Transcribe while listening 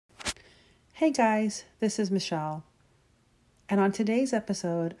Hey guys, this is Michelle. And on today's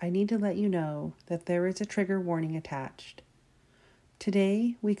episode, I need to let you know that there is a trigger warning attached.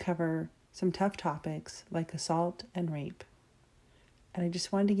 Today, we cover some tough topics like assault and rape. And I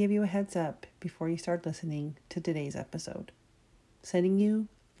just wanted to give you a heads up before you start listening to today's episode. Sending you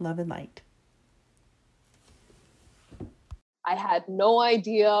love and light. I had no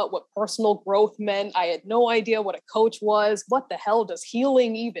idea what personal growth meant. I had no idea what a coach was. What the hell does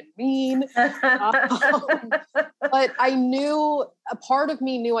healing even mean? But I knew, a part of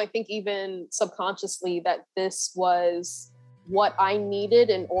me knew, I think even subconsciously, that this was what I needed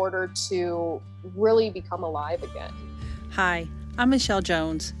in order to really become alive again. Hi, I'm Michelle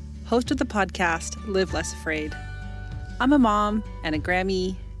Jones, host of the podcast Live Less Afraid. I'm a mom and a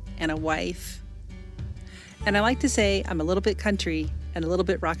Grammy and a wife. And I like to say I'm a little bit country and a little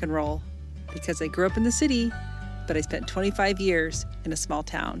bit rock and roll because I grew up in the city, but I spent 25 years in a small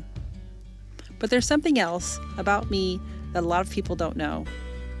town. But there's something else about me that a lot of people don't know.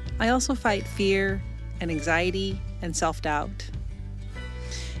 I also fight fear and anxiety and self-doubt.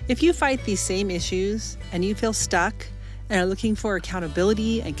 If you fight these same issues and you feel stuck and are looking for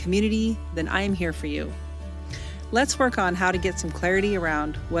accountability and community, then I am here for you. Let's work on how to get some clarity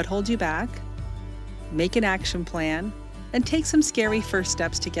around what holds you back, make an action plan, and take some scary first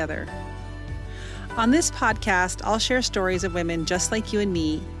steps together. On this podcast, I'll share stories of women just like you and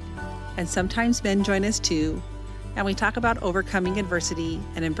me, and sometimes men join us too, and we talk about overcoming adversity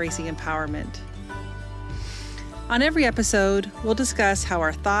and embracing empowerment. On every episode, we'll discuss how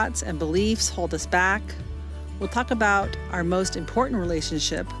our thoughts and beliefs hold us back. We'll talk about our most important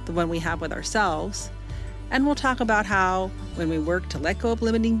relationship, the one we have with ourselves, and we'll talk about how, when we work to let go of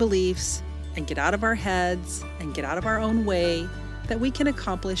limiting beliefs, and get out of our heads and get out of our own way, that we can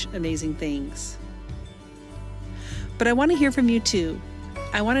accomplish amazing things. But I want to hear from you too.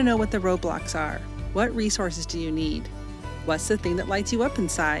 I want to know what the roadblocks are. What resources do you need? What's the thing that lights you up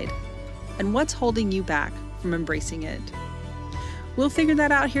inside? And what's holding you back from embracing it? We'll figure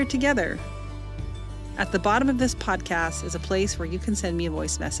that out here together. At the bottom of this podcast is a place where you can send me a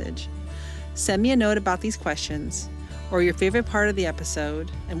voice message. Send me a note about these questions, or your favorite part of the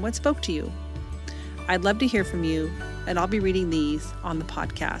episode, and what spoke to you. I'd love to hear from you, and I'll be reading these on the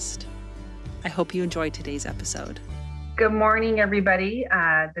podcast. I hope you enjoyed today's episode. Good morning, everybody.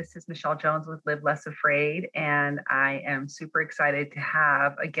 This is Michelle Jones with Live Less Afraid, and I am super excited to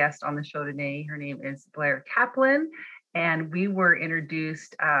have a guest on the show today. Her name is Blaire Caplan, and we were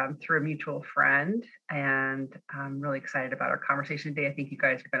introduced through a mutual friend, and I'm really excited about our conversation today. I think you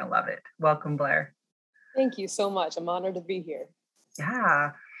guys are going to love it. Welcome, Blaire. Thank you so much. I'm honored to be here.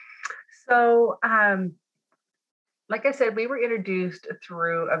 Yeah. So, like I said, we were introduced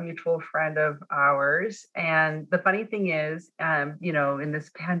through a mutual friend of ours. And the funny thing is, in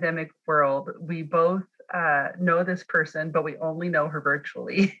this pandemic world, we both know this person, but we only know her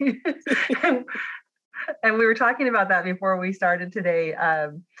virtually. And we were talking about that before we started today,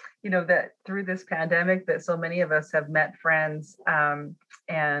 that through this pandemic, that so many of us have met friends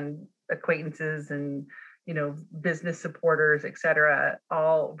and acquaintances and business supporters, et cetera,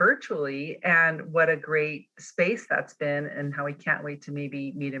 all virtually. And what a great space that's been, and how we can't wait to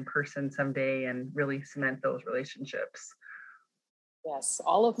maybe meet in person someday and really cement those relationships. Yes,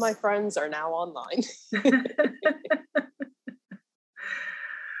 all of my friends are now online.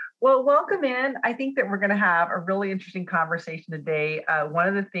 Well, welcome in. I think that we're going to have a really interesting conversation today. One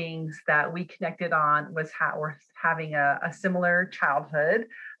of the things that we connected on was how we're having a similar childhood,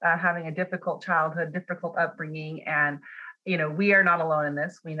 having a difficult childhood, difficult upbringing. And, we are not alone in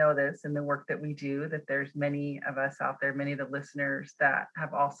this. We know this in the work that we do, that there's many of us out there, many of the listeners that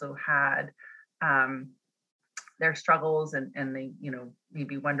have also had their struggles and they,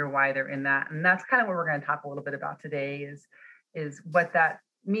 maybe wonder why they're in that. And that's kind of what we're going to talk a little bit about today is what that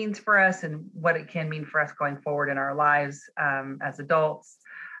means for us and what it can mean for us going forward in our lives as adults.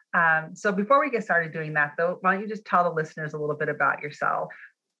 So before we get started doing that, though, why don't you just tell the listeners a little bit about yourself?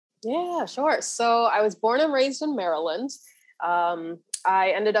 Yeah, sure. So I was born and raised in Maryland.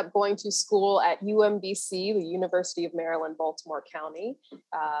 I ended up going to school at UMBC, the University of Maryland, Baltimore County.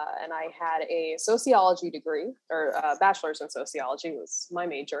 And I had a sociology degree, or a bachelor's in sociology was my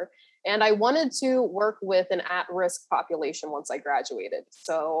major. And I wanted to work with an at-risk population once I graduated.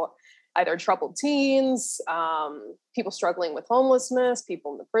 So either troubled teens, people struggling with homelessness,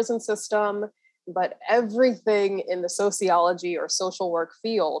 people in the prison system, but everything in the sociology or social work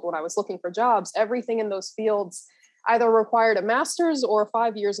field, when I was looking for jobs, everything in those fields either required a master's or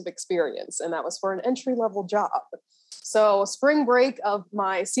 5 years of experience. And that was for an entry-level job. So spring break of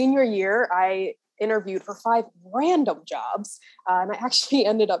my senior year, I interviewed for 5 random jobs And I actually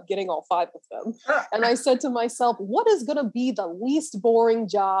ended up getting all 5 of them. And I said to myself, what is going to be the least boring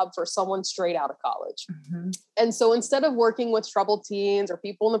job for someone straight out of college? Mm-hmm. And so instead of working with troubled teens or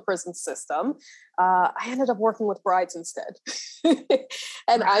people in the prison system, I ended up working with brides instead.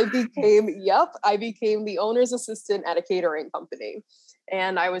 And I became the owner's assistant at a catering company.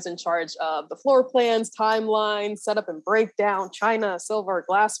 And I was in charge of the floor plans, timelines, setup and breakdown, china, silver,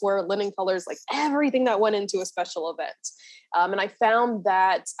 glassware, linen colors, like everything that went into a special event. And I found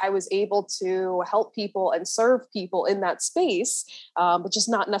that I was able to help people and serve people in that space, but just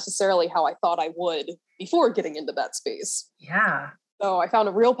not necessarily how I thought I would before getting into that space. Yeah. So I found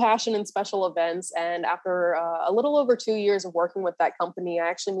a real passion in special events. And after a little over 2 years of working with that company, I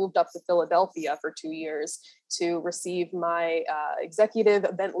actually moved up to Philadelphia for 2 years to receive my executive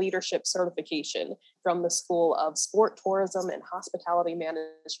event leadership certification from the School of Sport, Tourism, and Hospitality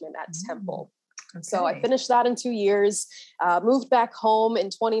Management at Temple. Okay. So I finished that in 2 years, moved back home in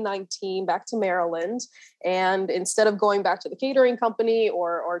 2019, back to Maryland. And instead of going back to the catering company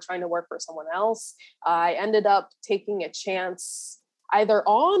or trying to work for someone else, I ended up taking a chance either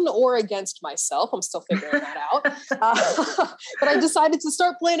on or against myself. I'm still figuring that out. But I decided to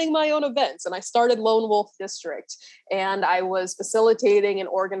start planning my own events, and I started Lone Wolf District. And I was facilitating and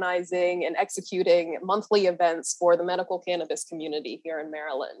organizing and executing monthly events for the medical cannabis community here in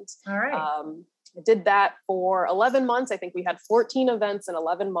Maryland. All right. I did that for 11 months. I think we had 14 events in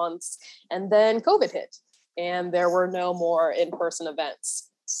 11 months. And then COVID hit, and there were no more in-person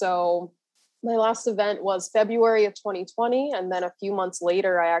events. So my last event was February of 2020. And then a few months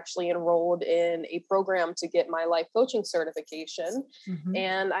later, I actually enrolled in a program to get my life coaching certification. Mm-hmm.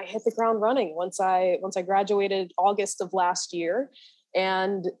 And I hit the ground running once I graduated August of last year.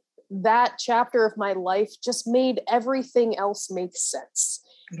 And that chapter of my life just made everything else make sense.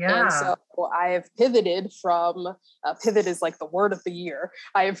 Yeah. And so I have pivoted from, pivot is like the word of the year.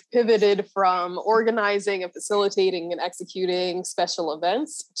 I have pivoted from organizing and facilitating and executing special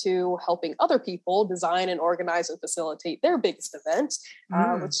events to helping other people design and organize and facilitate their biggest event,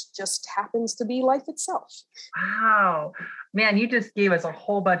 which just happens to be life itself. Wow, man, you just gave us a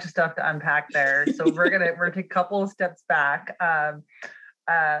whole bunch of stuff to unpack there. So we're gonna take a couple of steps back.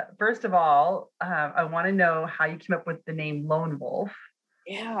 First of all, I want to know how you came up with the name Lone Wolf.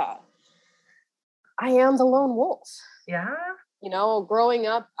 Yeah, I am the lone wolf. Yeah. You know, growing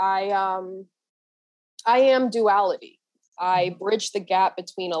up, I am duality. I bridge the gap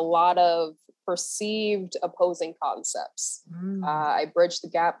between a lot of perceived opposing concepts. I bridge the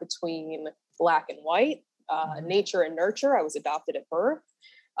gap between Black and white, nature and nurture. I was adopted at birth.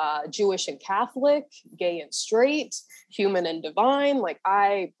 Jewish and Catholic, gay and straight, human and divine. Like,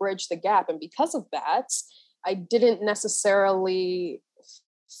 I bridge the gap. And because of that, I didn't necessarily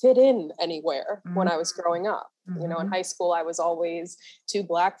fit in anywhere when I was growing up. You know, in high school, I was always too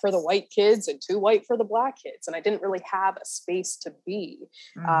Black for the white kids and too white for the Black kids. And I didn't really have a space to be.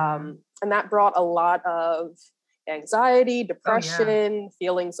 And that brought a lot of anxiety, depression,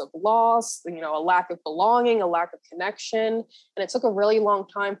 feelings of loss, you know, a lack of belonging, a lack of connection. And it took a really long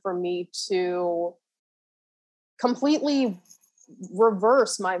time for me to completely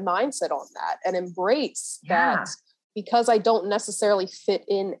reverse my mindset on that and embrace that because I don't necessarily fit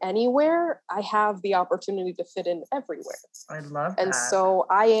in anywhere, I have the opportunity to fit in everywhere. I love that. And so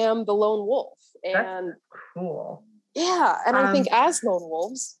I am the lone wolf. And that's cool. Yeah. And I think as lone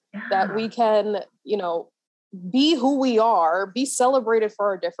wolves that we can, you know, be who we are, be celebrated for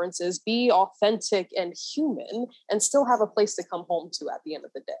our differences, be authentic and human, and still have a place to come home to at the end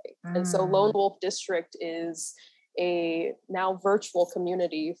of the day. And so Lone Wolf District is a now virtual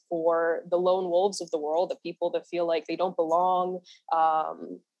community for the lone wolves of the world, the people that feel like they don't belong,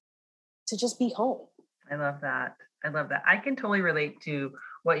 to just be home. I love that. I can totally relate to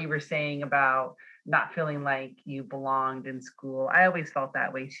what you were saying about not feeling like you belonged in school. I always felt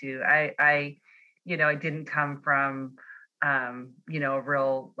that way too. I you know, I didn't come from, you know, a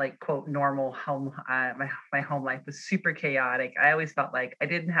real, like, quote, normal home. My home life was super chaotic. I always felt like I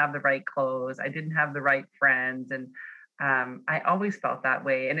didn't have the right clothes. I didn't have the right friends. And I always felt that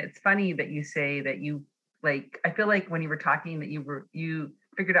way. And it's funny that you say that you, like, I feel like when you were talking that you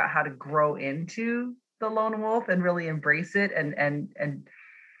figured out how to grow into the lone wolf and really embrace it and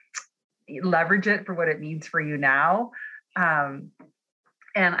leverage it for what it means for you now. And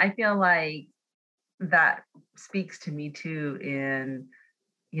I feel like that speaks to me too in,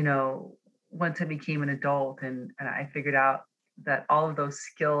 you know, once I became an adult and I figured out that all of those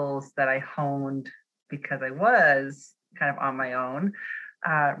skills that I honed because I was kind of on my own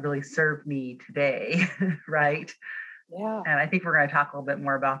really served me today, right? Yeah. And I think we're going to talk a little bit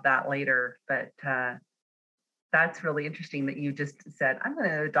more about that later, but That's really interesting that you just said, I'm going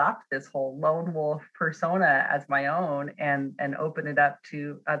to adopt this whole lone wolf persona as my own and open it up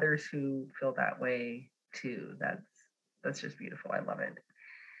to others who feel that way too. That's just beautiful. I love it.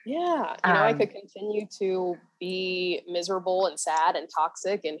 Yeah. I could continue to be miserable and sad and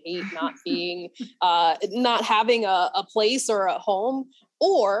toxic and hate not being, not having a place or a home,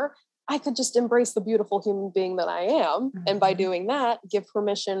 or I could just embrace the beautiful human being that I am. And by doing that, give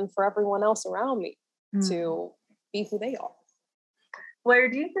permission for everyone else around me to be who they are.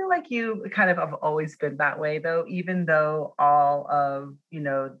 Blaire, do you feel like you kind of have always been that way though, even though all of,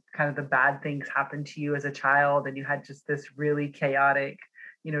 kind of the bad things happened to you as a child and you had just this really chaotic,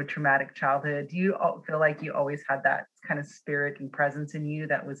 traumatic childhood? Do you feel like you always had that kind of spirit and presence in you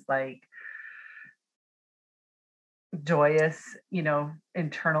that was like joyous,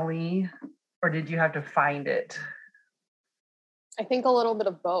 internally, or did you have to find it? I think a little bit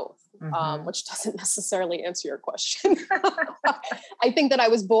of both, which doesn't necessarily answer your question. I think that I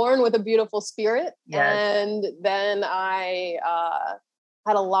was born with a beautiful spirit, and then I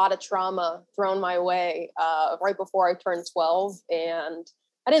had a lot of trauma thrown my way right before I turned 12, and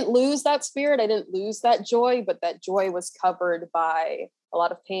I didn't lose that spirit. I didn't lose that joy, but that joy was covered by a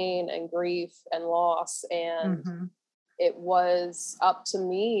lot of pain and grief and loss, and it was up to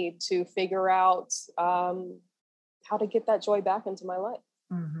me to figure out how to get that joy back into my life.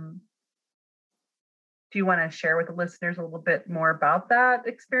 Do you want to share with the listeners a little bit more about that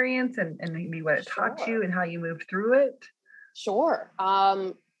experience and maybe what it taught you and how you moved through it? Sure.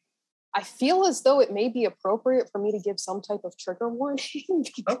 I feel as though it may be appropriate for me to give some type of trigger warning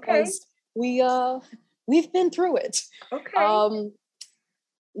because we've been through it. Okay.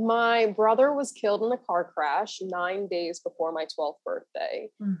 My brother was killed in a car crash 9 days before my 12th birthday.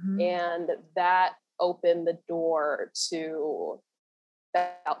 And that opened the door to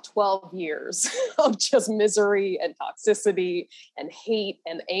about 12 years of just misery and toxicity and hate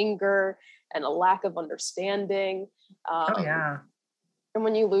and anger and a lack of understanding. And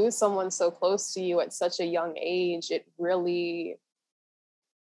when you lose someone so close to you at such a young age, it really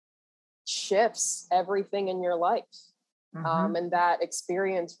shifts everything in your life. And that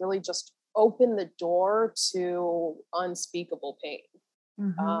experience really just opened the door to unspeakable pain.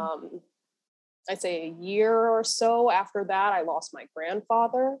 I'd say a year or so after that, I lost my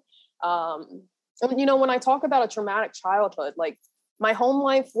grandfather. And, when I talk about a traumatic childhood, like my home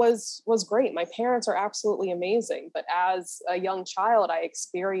life was great. My parents are absolutely amazing. But as a young child, I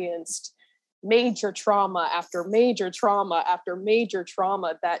experienced major trauma after major trauma after major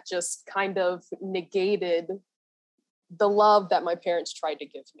trauma that just kind of negated the love that my parents tried to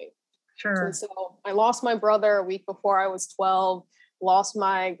give me. Sure. And so I lost my brother a week before I was 12, lost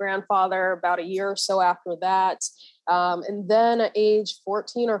my grandfather about a year or so after that. And then at age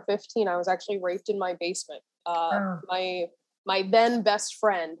 14 or 15, I was actually raped in my basement. My then best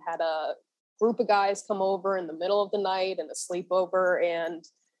friend had a group of guys come over in the middle of the night and a sleepover, and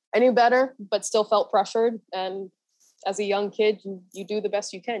I knew better, but still felt pressured. And as a young kid, you do the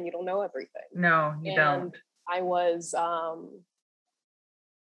best you can. You don't know everything. No, you don't. I was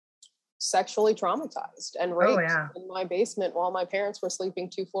sexually traumatized and raped in my basement while my parents were sleeping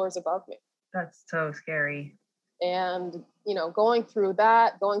 2 floors above me. That's so scary. And, going through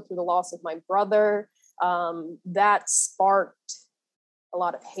the loss of my brother, that sparked a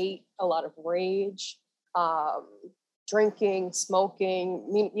lot of hate, a lot of rage, drinking,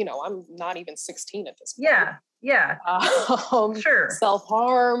 smoking. I'm not even 16 at this point. Yeah. Sure.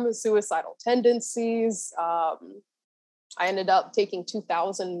 Self-harm, suicidal tendencies. I ended up taking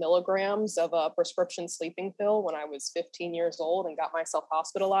 2,000 milligrams of a prescription sleeping pill when I was 15 years old and got myself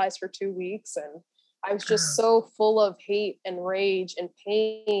hospitalized for 2 weeks. And I was just so full of hate and rage and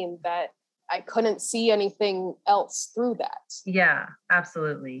pain that I couldn't see anything else through that. Yeah,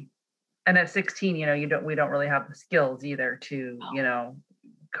 absolutely. And at 16, we don't really have the skills either to,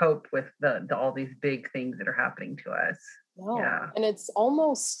 cope with the all these big things that are happening to us. No. Yeah. And it's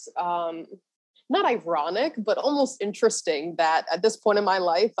almost not ironic, but almost interesting that at this point in my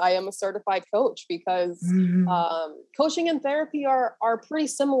life, I am a certified coach because coaching and therapy are pretty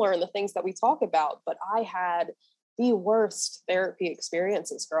similar in the things that we talk about. But I had the worst therapy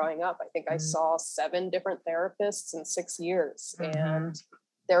experiences growing up. I think I saw 7 different therapists in 6 years, and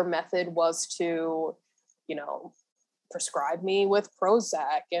their method was to, prescribe me with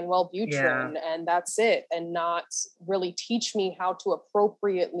Prozac and Wellbutrin, and that's it, and not really teach me how to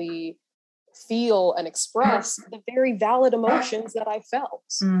appropriately feel and express the very valid emotions that I felt.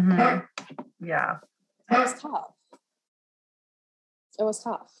 Yeah. It was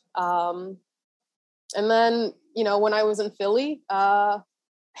tough. And then, when I was in Philly,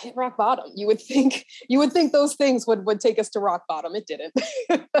 hit rock bottom. You would think those things would take us to rock bottom. It didn't.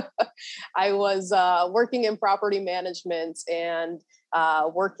 I was working in property management and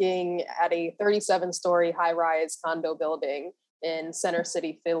working at a 37-story high-rise condo building in Center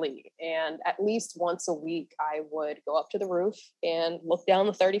City, Philly. And at least once a week, I would go up to the roof and look down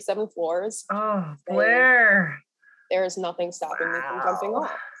the 37 floors. Oh, Blaire. There is nothing stopping me from jumping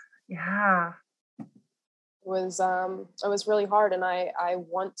off. Yeah. It was really hard. And I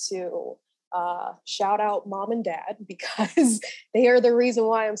want to shout out mom and dad because they are the reason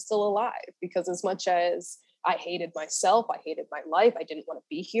why I'm still alive. Because as much as I hated myself, I hated my life, I didn't want to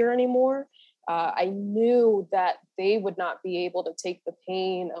be here anymore. I knew that they would not be able to take the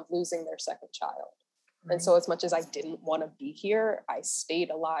pain of losing their second child. Right. And so as much as I didn't want to be here, I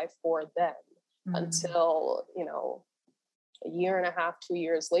stayed alive for them until, a year and a half, 2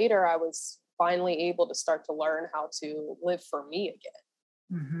 years later, I was finally able to start to learn how to live for me again.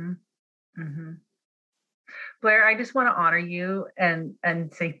 Mm-hmm. Mm-hmm. Blaire, I just want to honor you and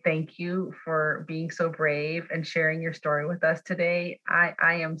say thank you for being so brave and sharing your story with us today. I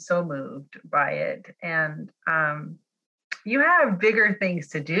am so moved by it. And you have bigger things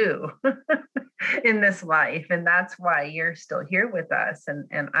to do in this life. And that's why you're still here with us.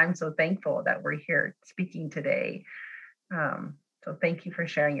 And I'm so thankful that we're here speaking today. So thank you for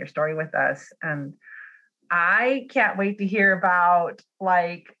sharing your story with us. And I can't wait to hear about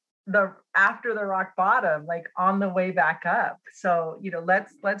the after the rock bottom, on the way back up. So,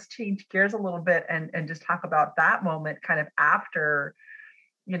 let's change gears a little bit and just talk about that moment kind of after,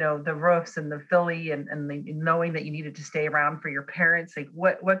 the roofs and the Philly and knowing that you needed to stay around for your parents.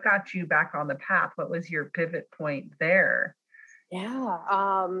 What got you back on the path? What was your pivot point there?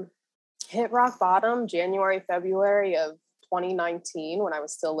 Yeah. Hit rock bottom January, February of 2019 when I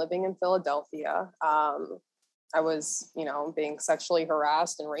was still living in Philadelphia. I was, being sexually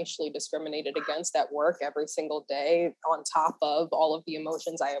harassed and racially discriminated against at work every single day, on top of all of the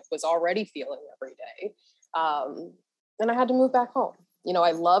emotions I was already feeling every day. And I had to move back home.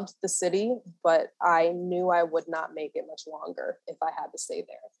 I loved the city, but I knew I would not make it much longer if I had to stay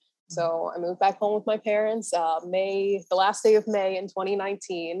there. So I moved back home with my parents, the last day of May in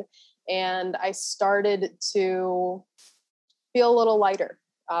 2019. And I started to feel a little lighter,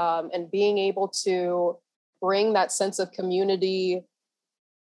 and being able to bring that sense of community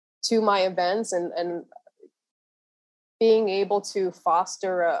to my events and being able to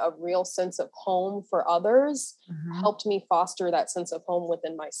foster a real sense of home for others helped me foster that sense of home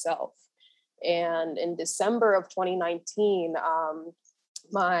within myself. And in December of 2019,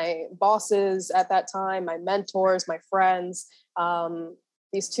 my bosses at that time, my mentors, my friends,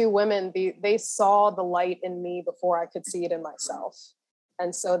 these two women, they saw the light in me before I could see it in myself.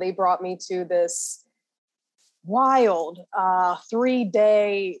 And so they brought me to this wild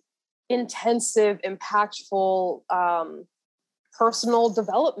 3-day intensive, impactful personal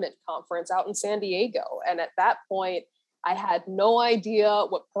development conference out in San Diego. And at that point, I had no idea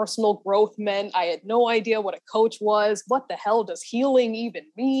what personal growth meant. I had no idea what a coach was. What the hell does healing even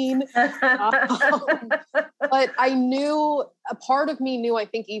mean? But I knew, a part of me knew, I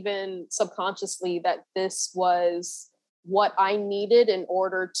think even subconsciously, that this was what I needed in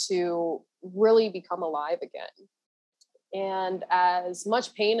order to really become alive again. And as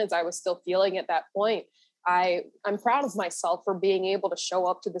much pain as I was still feeling at that point, I'm proud of myself for being able to show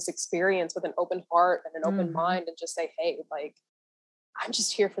up to this experience with an open heart and an open mind and just say, hey, I'm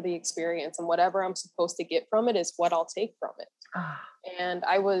just here for the experience, and whatever I'm supposed to get from it is what I'll take from it. And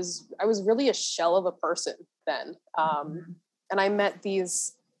I was really a shell of a person then. And I met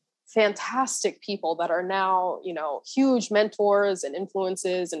these fantastic people that are now, huge mentors and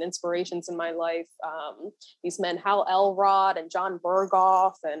influences and inspirations in my life. These men, Hal Elrod and John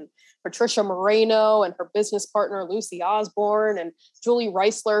Berghoff and Patricia Moreno and her business partner, Lucy Osborne, and Julie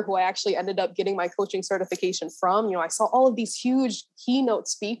Reisler, who I actually ended up getting my coaching certification from. I saw all of these huge keynote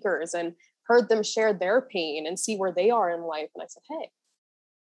speakers and heard them share their pain and see where they are in life. And I said, hey,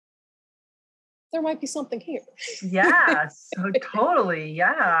 there might be something here. Yeah, so totally.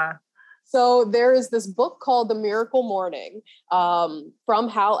 Yeah. So there is this book called The Miracle Morning from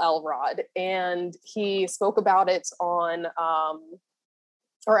Hal Elrod, and he spoke about it on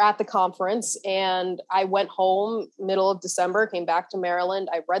or at the conference. And I went home middle of December, came back to Maryland.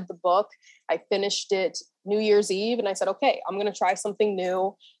 I read the book. I finished it New Year's Eve, and I said, okay, I'm going to try something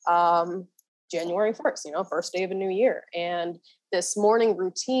new. January 1st, first day of a new year. And this morning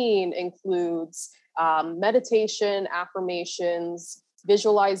routine includes meditation, affirmations,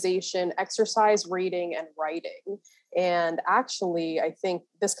 visualization, exercise, reading, and writing. And actually, I think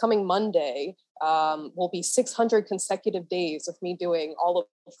this coming Monday, will be 600 consecutive days of me doing all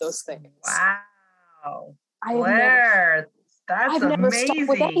of those things. Wow. Blaire, I've never stuck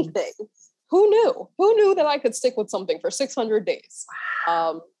with anything. Who knew? Who knew that I could stick with something for 600 days?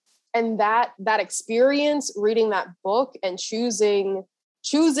 And that experience, reading that book and choosing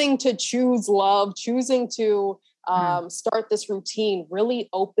to choose love, choosing to start this routine really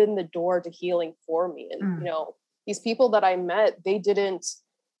opened the door to healing for me. And, these people that I met, they didn't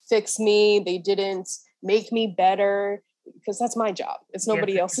fix me. They didn't make me better, because that's my job. It's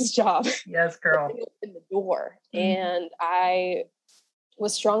nobody else's job. Yes, girl. They opened the door, and I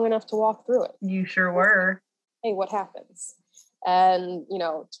was strong enough to walk through it. You sure were. Hey, what happens? And,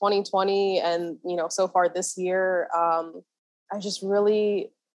 2020 and, so far this year, I just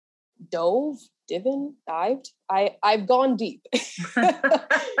really dived. I've gone deep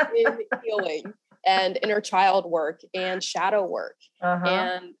in healing and inner child work and shadow work.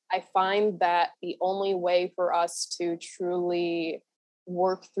 And I find that the only way for us to truly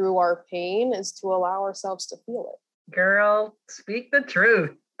work through our pain is to allow ourselves to feel it. Girl, speak the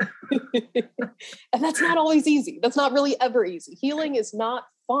truth. And that's not always easy. That's not really ever easy. Healing is not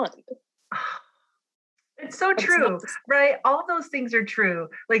fun. It's so true, right? All those things are true.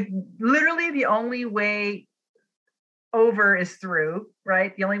 Like literally the only way over is through,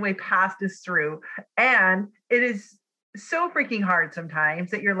 right? The only way past is through. And it is so freaking hard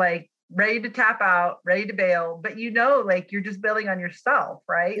sometimes that you're like ready to tap out, ready to bail, but like you're just bailing on yourself,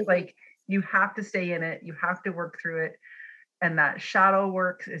 right? Like you have to stay in it. You have to work through it. And that shadow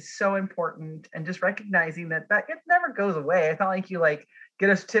work is so important. And just recognizing that it never goes away. It's not like you like get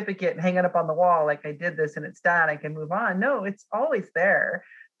a certificate and hang it up on the wall. Like I did this and it's done. I can move on. No, it's always there.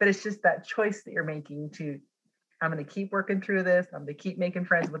 But it's just that choice that you're making to, I'm going to keep working through this. I'm going to keep making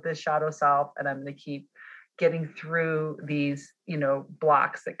friends with this shadow self. And I'm going to keep getting through these,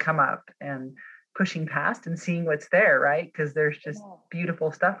 blocks that come up and pushing past and seeing what's there, right? Because there's just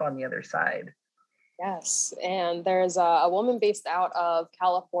beautiful stuff on the other side. Yes. And there's a woman based out of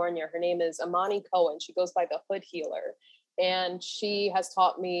California. Her name is Amani Cohen. She goes by the Hood Healer. And she has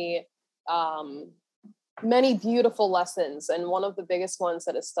taught me many beautiful lessons. And one of the biggest ones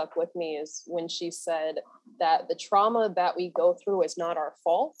that has stuck with me is when she said that the trauma that we go through is not our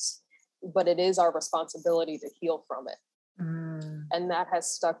fault, but it is our responsibility to heal from it. And that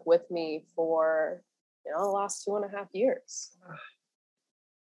has stuck with me for, the last 2.5 years.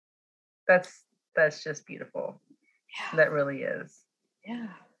 That's just beautiful. Yeah. That really is. Yeah.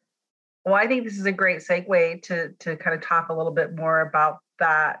 Well, I think this is a great segue to kind of talk a little bit more about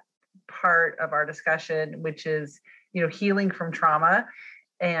that part of our discussion, which is, healing from trauma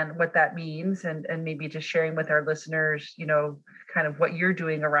and what that means, and maybe just sharing with our listeners, kind of what you're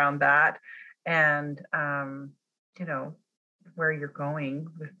doing around that, and, where you're going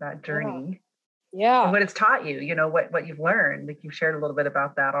with that journey. Yeah. And what it's taught you, what you've learned. Like you've shared a little bit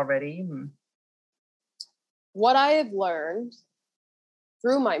about that already. What I have learned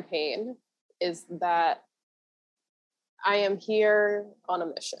through my pain is that I am here on a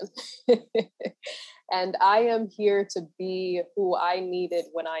mission. And I am here to be who I needed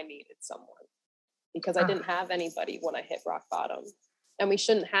when I needed someone, because I didn't have anybody when I hit rock bottom. And we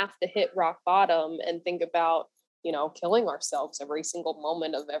shouldn't have to hit rock bottom and think about, killing ourselves every single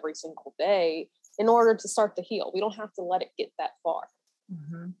moment of every single day in order to start to heal. We don't have to let it get that far.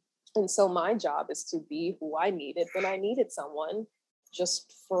 And so my job is to be who I needed when I needed someone,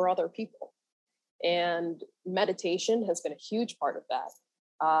 just for other people. And meditation has been a huge part of that.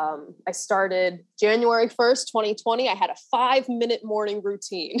 I started January 1st, 2020. I had a 5-minute morning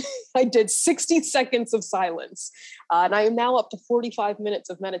routine. I did 60 seconds of silence. And I am now up to 45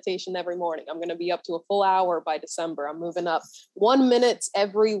 minutes of meditation every morning. I'm going to be up to a full hour by December. I'm moving up 1 minute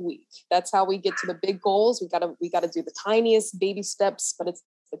every week. That's how we get to the big goals. We got to do the tiniest baby steps, but it's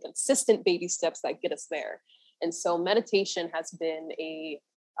the consistent baby steps that get us there. And so meditation has been a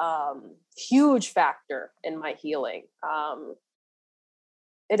huge factor in my healing.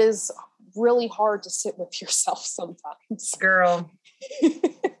 It is really hard to sit with yourself sometimes. Girl,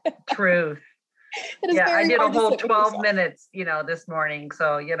 truth. Yeah, I did a whole 12 minutes, this morning.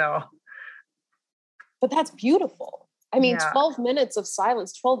 So, But that's beautiful. I mean, 12 minutes of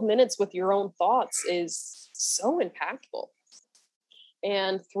silence, 12 minutes with your own thoughts is so impactful.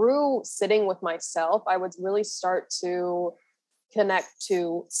 And through sitting with myself, I would really start to connect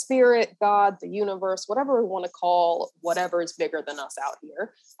to spirit, God, the universe, whatever we want to call whatever is bigger than us out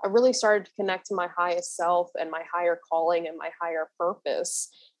here. I really started to connect to my highest self and my higher calling and my higher purpose.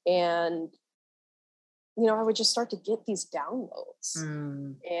 And, I would just start to get these downloads.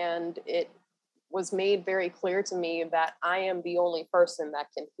 And it was made very clear to me that I am the only person that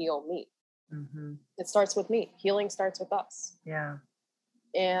can heal me. Mm-hmm. It starts with me. Healing starts with us. Yeah.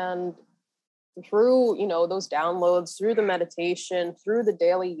 And through, those downloads, through the meditation, through the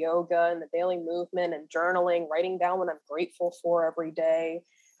daily yoga and the daily movement and journaling, writing down what I'm grateful for every day,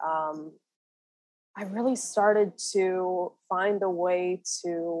 I really started to find a way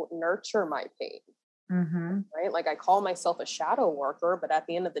to nurture my pain. Mm-hmm. Right? Like I call myself a shadow worker, but at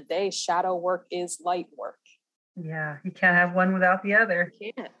the end of the day, shadow work is light work. Yeah. You can't have one without the other.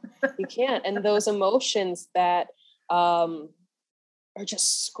 You can't. And those emotions that are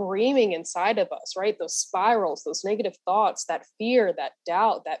just screaming inside of us, right? Those spirals, those negative thoughts, that fear, that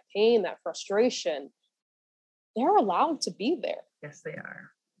doubt, that pain, that frustration, they're allowed to be there. Yes, they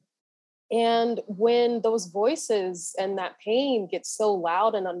are. And when those voices and that pain gets so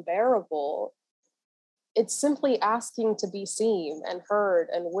loud and unbearable, it's simply asking to be seen and heard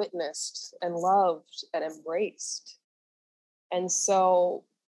and witnessed and loved and embraced. And so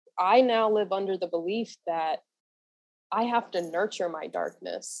I now live under the belief that I have to nurture my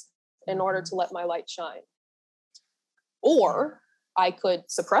darkness in order to let my light shine. Or I could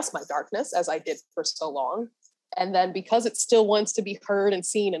suppress my darkness, as I did for so long. And then because it still wants to be heard and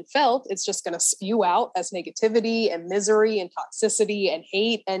seen and felt, it's just going to spew out as negativity and misery and toxicity and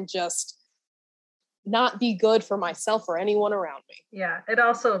hate and just not be good for myself or anyone around me. Yeah. It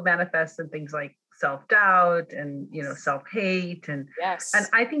also manifests in things like self-doubt and, self-hate. And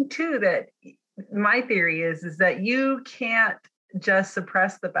I think too, that my theory is that you can't just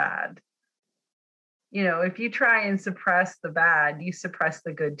suppress the bad. If you try and suppress the bad, you suppress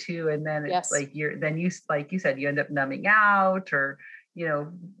the good too. And then it's like like you said, you end up numbing out or,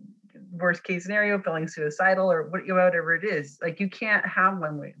 worst case scenario, feeling suicidal or whatever it is. Like you can't have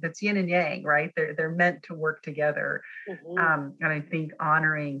one way. That's yin and yang, right? They're meant to work together. And I think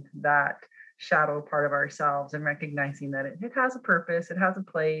honoring that shadow part of ourselves and recognizing that it has a purpose, it has a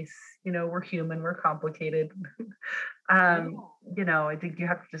place. We're human, we're complicated. I think you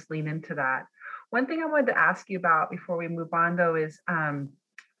have to just lean into that. One thing I wanted to ask you about before we move on, though, is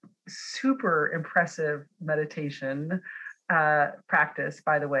super impressive meditation practice,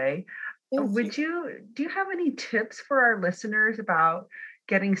 by the way. Do you have any tips for our listeners about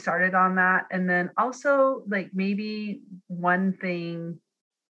getting started on that? And then also, like, maybe one thing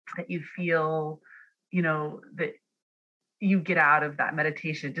that you feel, that you get out of that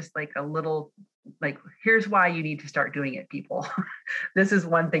meditation, just like a little, like, here's why you need to start doing it, people. This is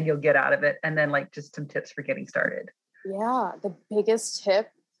one thing you'll get out of it. And then like just some tips for getting started. Yeah. The biggest tip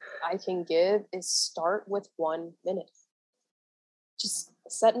I can give is start with 1 minute. Just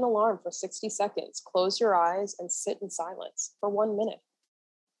set an alarm for 60 seconds, close your eyes and sit in silence for 1 minute.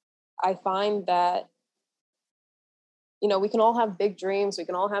 I find that, we can all have big dreams. We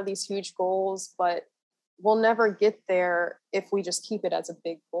can all have these huge goals, but we'll never get there if we just keep it as a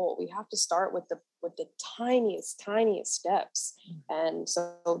big goal. We have to start with the tiniest steps. And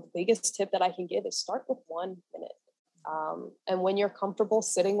so the biggest tip that I can give is start with 1 minute. And when you're comfortable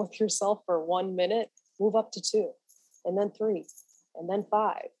sitting with yourself for 1 minute, move up to 2, and then 3, and then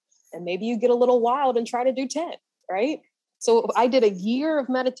 5. And maybe you get a little wild and try to do 10, right? So I did a year of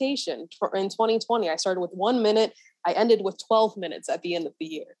meditation in 2020. I started with 1 minute. I ended with 12 minutes at the end of the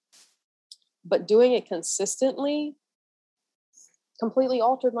year. But doing it consistently completely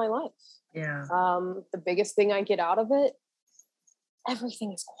altered my life. Yeah. The biggest thing I get out of it,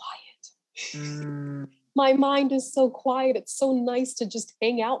 everything is quiet. My mind is so quiet. It's so nice to just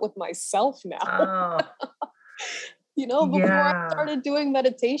hang out with myself now. Before I started doing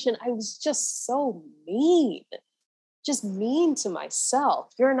meditation, I was just so mean. Just mean to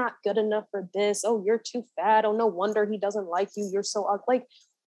myself. You're not good enough for this. Oh, you're too fat. Oh, no wonder he doesn't like you. You're so ugly. Like,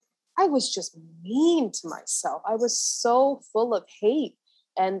 I was just mean to myself. I was so full of hate.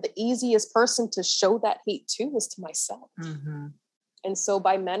 And the easiest person to show that hate to was to myself. Mm-hmm. And so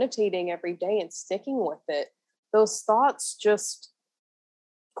by meditating every day and sticking with it, those thoughts just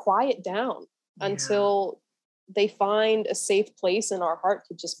quiet down until they find a safe place in our heart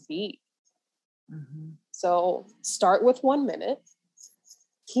to just be. Mm-hmm. So start with 1 minute,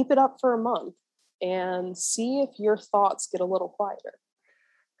 keep it up for a month, and see if your thoughts get a little quieter.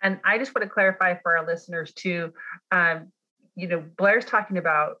 And I just want to clarify for our listeners too, Blaire's talking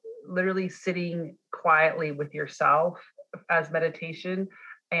about literally sitting quietly with yourself as meditation.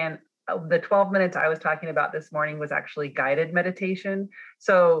 And the 12 minutes I was talking about this morning was actually guided meditation.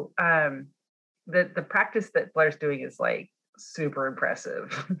 So the practice that Blaire's doing is like super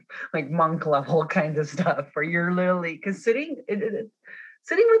impressive, like monk level kind of stuff where you're literally, because sitting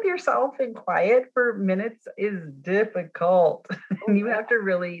with yourself in quiet for minutes is difficult. And you have to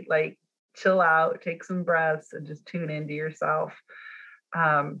really like chill out, take some breaths and just tune into yourself.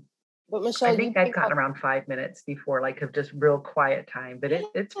 But Michelle, I you think I've bring gotten up, around 5 minutes before, like of just real quiet time, but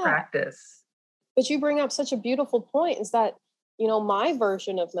it's yeah, practice. but you bring up such a beautiful point is that, my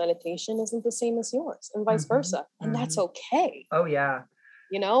version of meditation isn't the same as yours and vice Hmm. versa. And that's Hmm. okay. Oh yeah.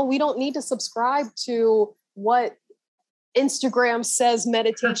 We don't need to subscribe to what Instagram says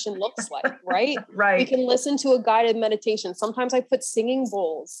meditation looks like, right? We Right. can listen to a guided meditation. Sometimes I put singing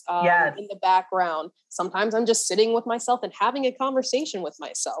bowls Yes. in the background. Sometimes I'm just sitting with myself and having a conversation with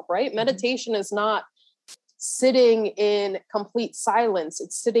myself, right? Meditation is not sitting in complete silence.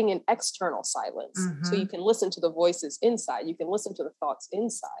 It's sitting in external silence. So you Hmm. can listen to the voices inside. You can listen to the thoughts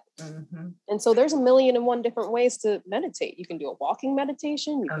inside. Hmm. And so there's a million and one different ways to meditate. You can do a walking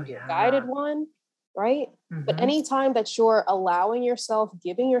meditation. You Oh can do a guided yeah. one, right? But Hmm. anytime that you're allowing yourself,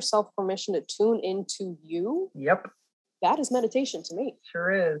 giving yourself permission to tune into you, Yep. that is meditation to me. Sure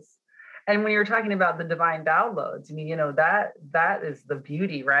is. And when you're talking about the divine downloads, I mean, that is the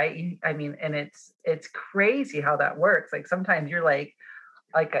beauty, right? I mean, and it's crazy how that works. Like sometimes you're like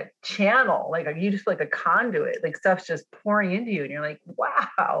a channel, you just like a conduit, like stuff's just pouring into you, and you're like,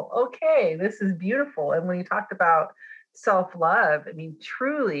 wow, okay, this is beautiful. And when you talked about self-love, I mean,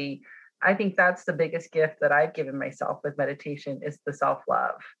 truly, I think that's the biggest gift that I've given myself with meditation is the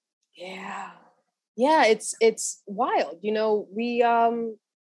self-love. Yeah. Yeah, it's wild. We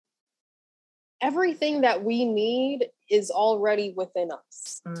everything that we need is already within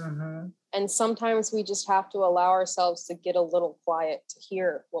us. Hmm. And sometimes we just have to allow ourselves to get a little quiet to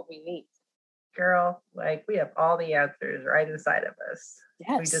hear what we need. Girl, like we have all the answers right inside of us.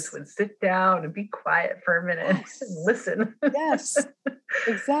 We just Yes. would sit down and be quiet for a minute and Yes. listen. Yes.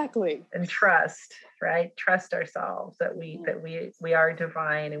 Exactly. And trust, right? Trust ourselves that we Mm. that we are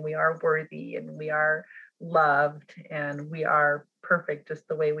divine and we are worthy and we are loved and we are perfect just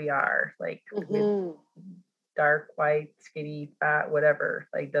the way we are. Like with Mhm. dark, white, skinny, fat, whatever,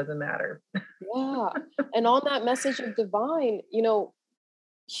 like doesn't matter. Yeah. And on that message of divine,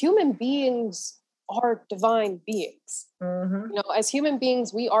 human beings are divine beings. Hmm. As human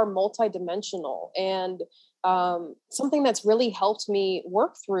beings, we are multidimensional. And something that's really helped me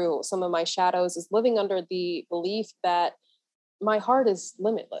work through some of my shadows is living under the belief that my heart is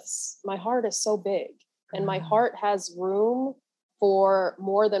limitless. My heart is so big, and my heart has room for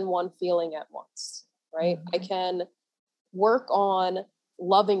more than one feeling at once, right? I Hmm. can work on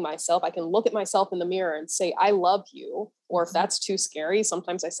loving myself. I can look at myself in the mirror and say, I love you. Or if that's too scary,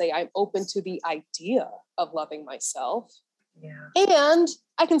 sometimes I say, I'm open to the idea of loving myself. Yeah. And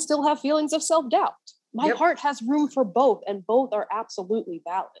I can still have feelings of self doubt. My Yep. heart has room for both, and both are absolutely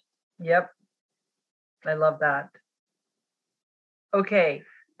valid. Yep. I love that. Okay.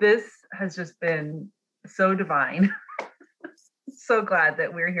 This has just been so divine. So glad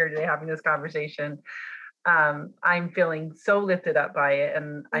that we're here today having this conversation. I'm feeling so lifted up by it,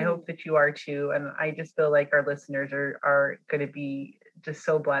 and I Mm. hope that you are too. And I just feel like our listeners are going to be just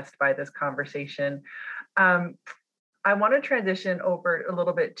so blessed by this conversation. Um, I want to transition over a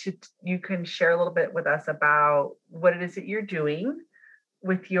little bit to you can share a little bit with us about what it is that you're doing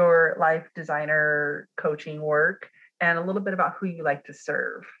with your life designer coaching work, and a little bit about who you like to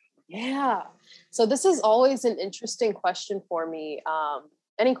serve. Yeah. So this is always an interesting question for me.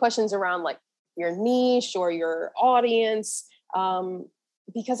 Any questions around like your niche or your audience?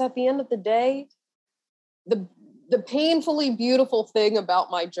 Because at the end of the day, the the painfully beautiful thing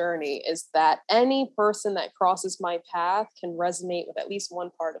about my journey is that any person that crosses my path can resonate with at least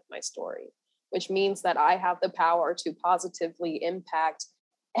one part of my story, which means that I have the power to positively impact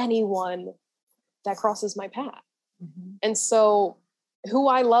anyone that crosses my path. Mhm. And so who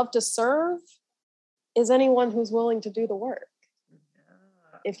I love to serve is anyone who's willing to do the work.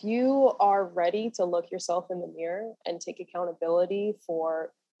 Yeah. If you are ready to look yourself in the mirror and take accountability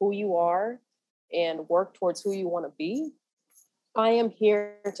for who you are and work towards who you want to be, I am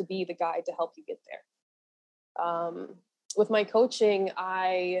here to be the guide to help you get there. With my coaching,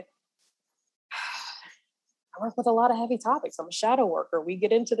 I work with a lot of heavy topics. I'm a shadow worker. We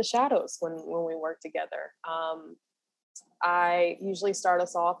get into the shadows when we work together. I usually start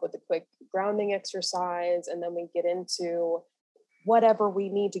us off with a quick grounding exercise, and then we get into whatever we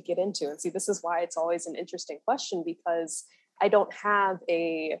need to get into. And see, this is why it's always an interesting question, because I don't have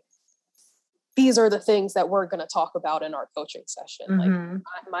these are the things that we're going to talk about in our coaching session. Like Mhm.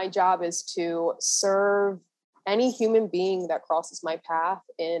 my job is to serve any human being that crosses my path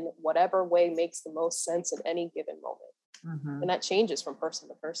in whatever way makes the most sense at any given moment. Mhm. And that changes from person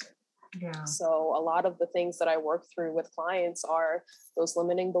to person. Yeah. So a lot of the things that I work through with clients are those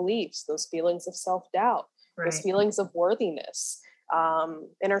limiting beliefs, those feelings of self-doubt, those Right. feelings of worthiness,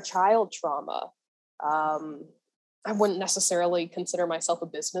 inner child trauma, um, I wouldn't necessarily consider myself a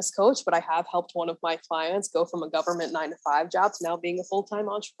business coach, but I have helped one of my clients go from a government 9-to-5 job to now being a full-time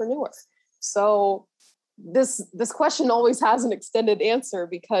entrepreneur. So this question always has an extended answer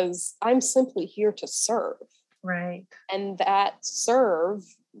because I'm simply here to serve. Right. And that serve,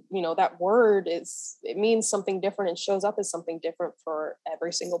 that word it means something different and shows up as something different for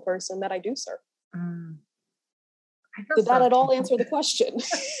every single person that I do serve. Did that at all answer the question?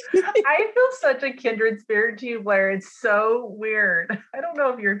 I feel such a kindred spirit to you, Blaire. It's so weird. I don't know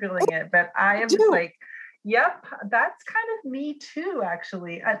if you're feeling it, but I am just like, yep, that's kind of me too,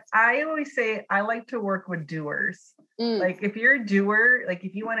 actually. I always say I like to work with doers. Like if you're a doer, like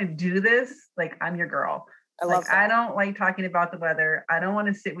if you want to do this, like I'm your girl. I love that. I don't like talking about the weather. I don't want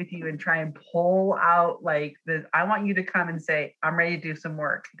to sit with you and try and pull out like the, I want you to come and say, I'm ready to do some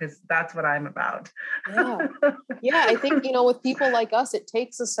work because that's what I'm about. Yeah. Yeah. I think, with people like us, it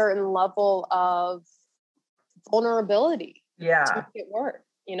takes a certain level of vulnerability to make it work.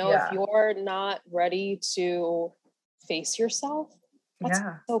 If you're not ready to face yourself, that's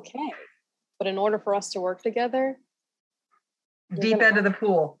okay. But in order for us to work together, deep end of the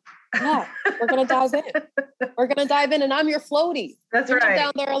pool. Yeah, we're going to dive in. We're going to dive in and I'm your floaty. That's right. You're not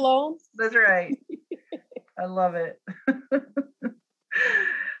down there alone. That's right. I love it.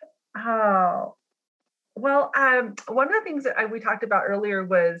 Oh, well, one of the things that we talked about earlier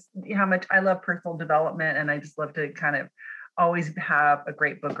was how much I love personal development. And I just love to kind of always have a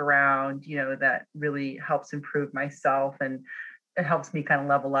great book around, that really helps improve myself and it helps me kind of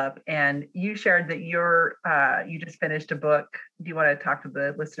level up. And you shared that you just finished a book. Do you want to talk to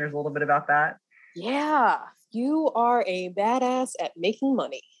the listeners a little bit about that? Yeah, you are a badass at making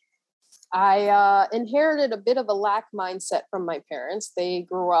money. I inherited a bit of a lack mindset from my parents. They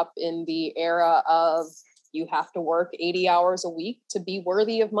grew up in the era of you have to work 80 hours a week to be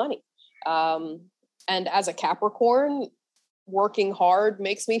worthy of money. And as a Capricorn, working hard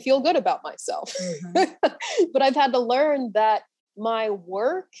makes me feel good about myself. Mm-hmm. But I've had to learn that my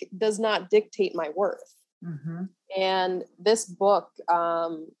work does not dictate my worth. Mm-hmm. And this book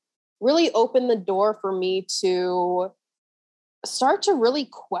really opened the door for me to start to really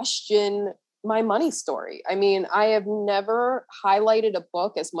question my money story. I mean, I have never highlighted a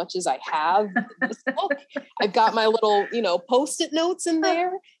book as much as I have this book. I've got my little, Post-it notes in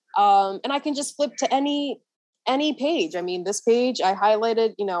there. And I can just flip to any page. I mean, this page I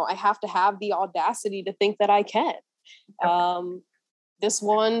highlighted, I have to have the audacity to think that I can. This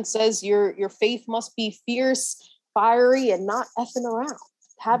one says your faith must be fierce, fiery, and not effing around.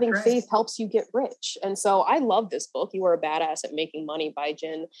 Having faith helps you get rich. And so I love this book, You Are a Badass at Making Money by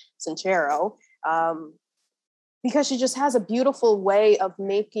Jen Sincero, because she just has a beautiful way of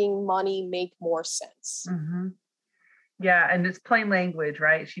making money make more sense. Mm-hmm. Yeah. And it's plain language,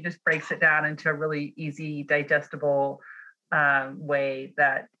 right? She just breaks it down into a really easy, digestible way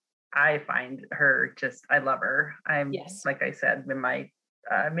that I find her I love her. Like I said, in my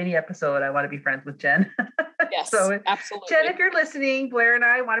mini episode, I want to be friends with Jen. Yes, so absolutely. Jen, if you're listening, Blaire and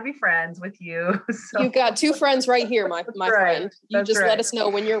I want to be friends with you. So. You've got two friends right here, my friend. You just let us know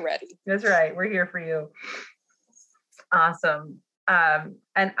when you're ready. That's right. We're here for you. Awesome. And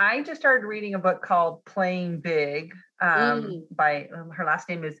I just started reading a book called Playing Big by her last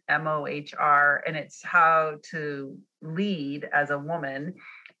name is Mohr, and it's how to lead as a woman.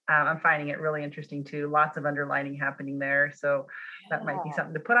 I'm finding it really interesting too. Lots of underlining happening there. So that might be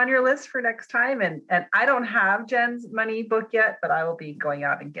something to put on your list for next time. And I don't have Jen's money book yet, but I will be going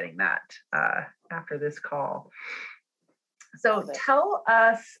out and getting that after this call. So tell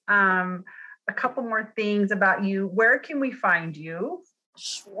us a couple more things about you. Where can we find you?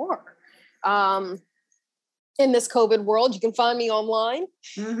 Sure. In this COVID world, you can find me online.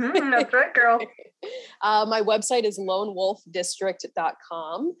 Mm-hmm, that's right, girl. My website is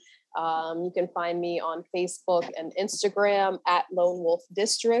lonewolfdistrict.com. You can find me on Facebook and Instagram at Lone Wolf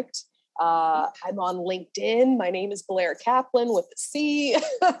District. I'm on LinkedIn. My name is Blaire Caplan with a C.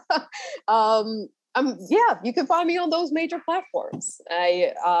 You can find me on those major platforms.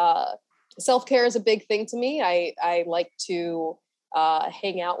 Self-care is a big thing to me. I like to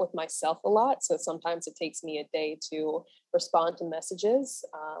hang out with myself a lot. So sometimes it takes me a day to respond to messages,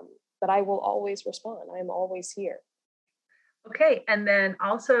 but I will always respond. I'm always here. Okay. And then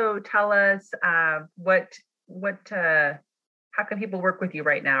also tell us how can people work with you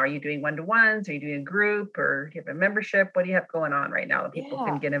right now? Are you doing one-to-ones? Are you doing a group, or do you have a membership? What do you have going on right now that people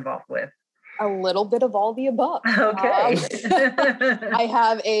can get involved with? A little bit of all the above. Okay. I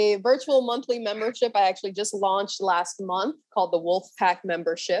have a virtual monthly membership I actually just launched last month called the Wolfpack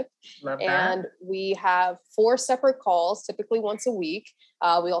membership. Love that. And we have 4 separate calls, typically once a week.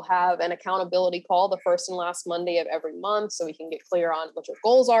 We'll have an accountability call the first and last Monday of every month, so we can get clear on what your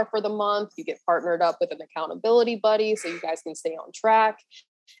goals are for the month. You get partnered up with an accountability buddy so you guys can stay on track.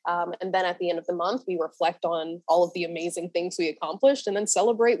 And then at the end of the month, we reflect on all of the amazing things we accomplished and then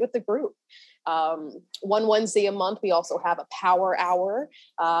celebrate with the group. One Wednesday a month, we also have a power hour,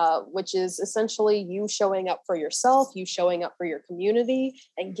 which is essentially you showing up for yourself, you showing up for your community,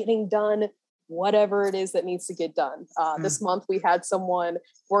 and getting done whatever it is that needs to get done. This month we had someone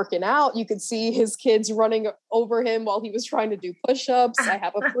working out. You could see his kids running over him while he was trying to do push-ups. I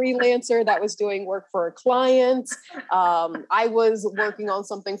have a freelancer that was doing work for a client. I was working on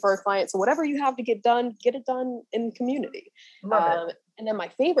something for a client. So whatever you have to get done, get it done in community. Love it. And then my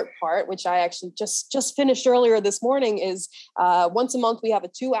favorite part, which I actually just finished earlier this morning, is once a month we have a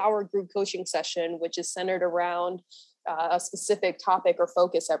 2-hour group coaching session, which is centered around a specific topic or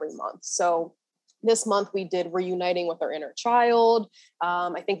focus every month. So this month we did reuniting with our inner child.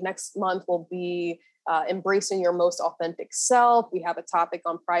 I think next month will be embracing your most authentic self. We have a topic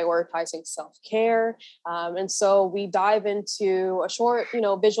on prioritizing self-care. And so we dive into a short,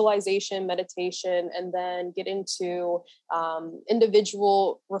 visualization, meditation, and then get into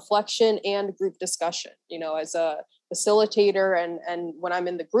individual reflection and group discussion. As a facilitator and when I'm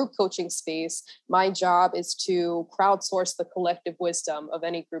in the group coaching space, my job is to crowdsource the collective wisdom of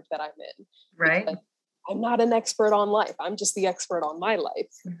any group that I'm in. Right. Because I'm not an expert on life. I'm just the expert on my life.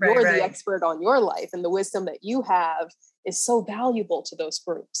 Right, You're right. the expert on your life. And the wisdom that you have is so valuable to those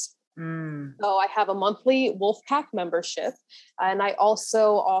groups. So I have a monthly Wolfpack membership, and I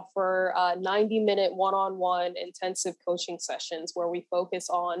also offer 90-minute one-on-one intensive coaching sessions where we focus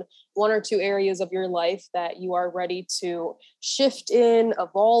on 1 or 2 areas of your life that you are ready to shift in,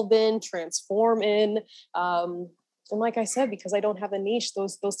 evolve in, transform in. And like I said, because I don't have a niche,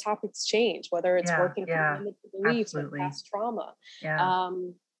 those topics change, whether it's working through limited beliefs or past trauma.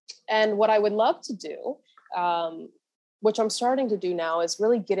 And what I would love to do, which I'm starting to do now, is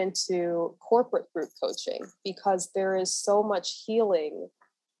really get into corporate group coaching, because there is so much healing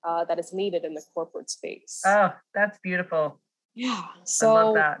that is needed in the corporate space. Oh, that's beautiful. Yeah. So I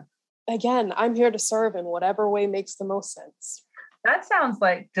love that. Again, I'm here to serve in whatever way makes the most sense. That sounds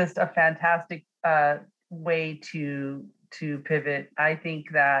like just a fantastic way to pivot. I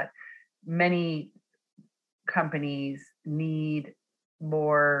think that many companies need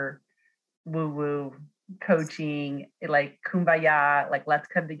more woo-woo coaching, like kumbaya, like let's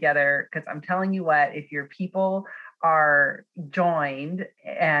come together. Because I'm telling you what, if your people are joined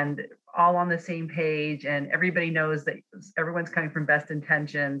and all on the same page and everybody knows that everyone's coming from best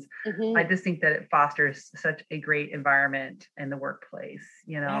intentions, I just think that it fosters such a great environment in the workplace,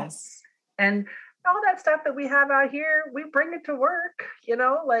 and all that stuff that we have out here, we bring it to work,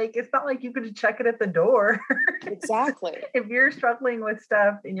 like it's not like you could check it at the door. Exactly. If you're struggling with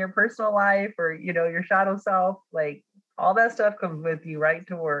stuff in your personal life or, your shadow self, like all that stuff comes with you right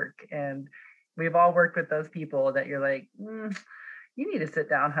to work. And we've all worked with those people that you're like, you need to sit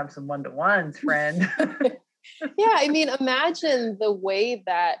down, have some one-to-ones, friend. Yeah. I mean, imagine the way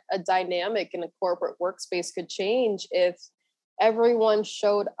that a dynamic in a corporate workspace could change if everyone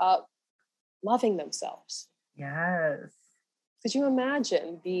showed up loving themselves. Yes. Could you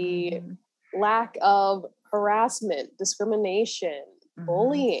imagine the lack of harassment, discrimination,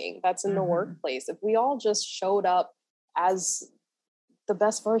 bullying that's in the workplace if we all just showed up as the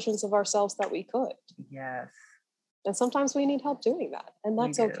best versions of ourselves that we could? Yes. And sometimes we need help doing that, and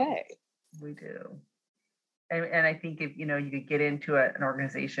that's okay. We do. And I think if, you could get into an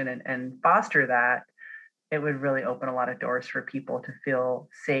organization and foster that, it would really open a lot of doors for people to feel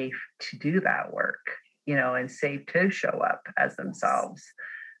safe to do that work, and safe to show up as themselves.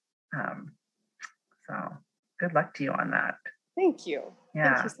 So good luck to you on that. Thank you.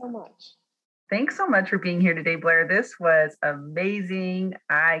 Yeah. Thank you so much. Thanks so much for being here today, Blaire. This was amazing.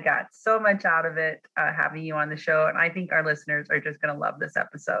 I got so much out of it having you on the show. And I think our listeners are just going to love this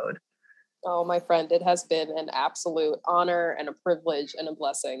episode. Oh, my friend, it has been an absolute honor and a privilege and a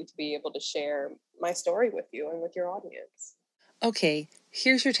blessing to be able to share my story with you and with your audience. Okay,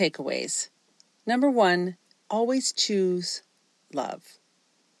 here's your takeaways. Number 1, always choose love.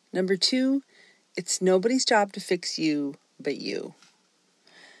 Number 2, it's nobody's job to fix you but you.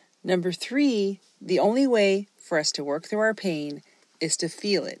 Number 3, the only way for us to work through our pain is to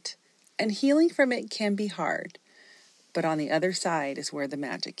feel it. And healing from it can be hard, but on the other side is where the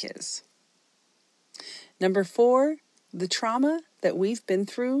magic is. Number 4, the trauma that we've been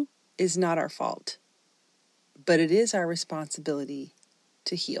through is not our fault, but it is our responsibility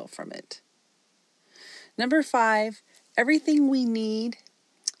to heal from it. Number 5, everything we need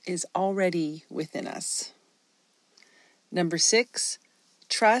is already within us. Number 6,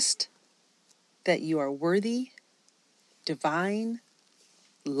 trust that you are worthy, divine,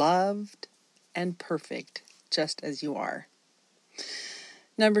 loved, and perfect just as you are.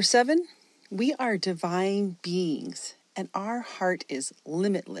 Number 7, we are divine beings and our heart is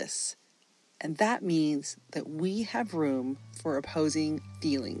limitless. And that means that we have room for opposing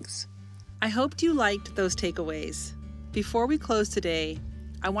feelings. I hoped you liked those takeaways. Before we close today,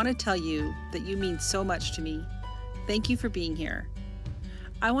 I want to tell you that you mean so much to me. Thank you for being here.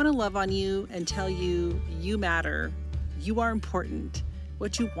 I want to love on you and tell you you matter. You are important.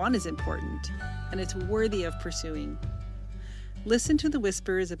 What you want is important, and it's worthy of pursuing. Listen to the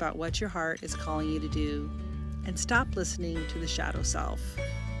whispers about what your heart is calling you to do, and stop listening to the shadow self.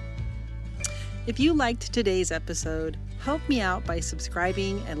 If you liked today's episode, help me out by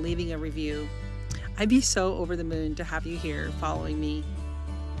subscribing and leaving a review. I'd be so over the moon to have you here following me.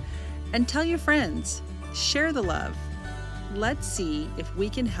 And tell your friends, share the love. Let's see if we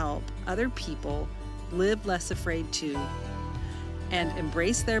can help other people live less afraid too, and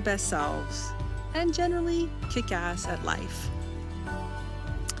embrace their best selves, and generally kick ass at life.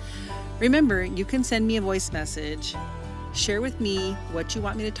 Remember, you can send me a voice message, share with me what you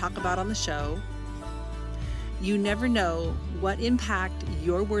want me to talk about on the show. You never know what impact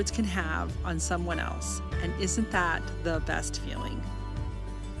your words can have on someone else, and isn't that the best feeling?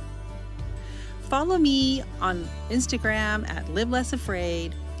 Follow me on Instagram at Live Less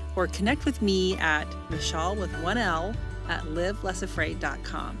Afraid, or connect with me at Michelle with 1L at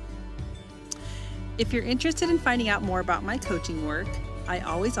livelessafraid.com. If you're interested in finding out more about my coaching work, I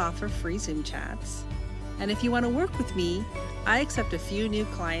always offer free Zoom chats. And if you want to work with me, I accept a few new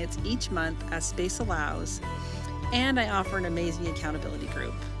clients each month as space allows, and I offer an amazing accountability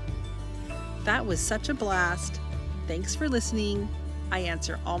group. That was such a blast. Thanks for listening. I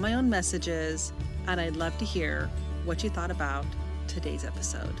answer all my own messages, and I'd love to hear what you thought about today's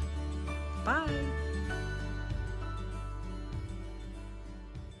episode. Bye.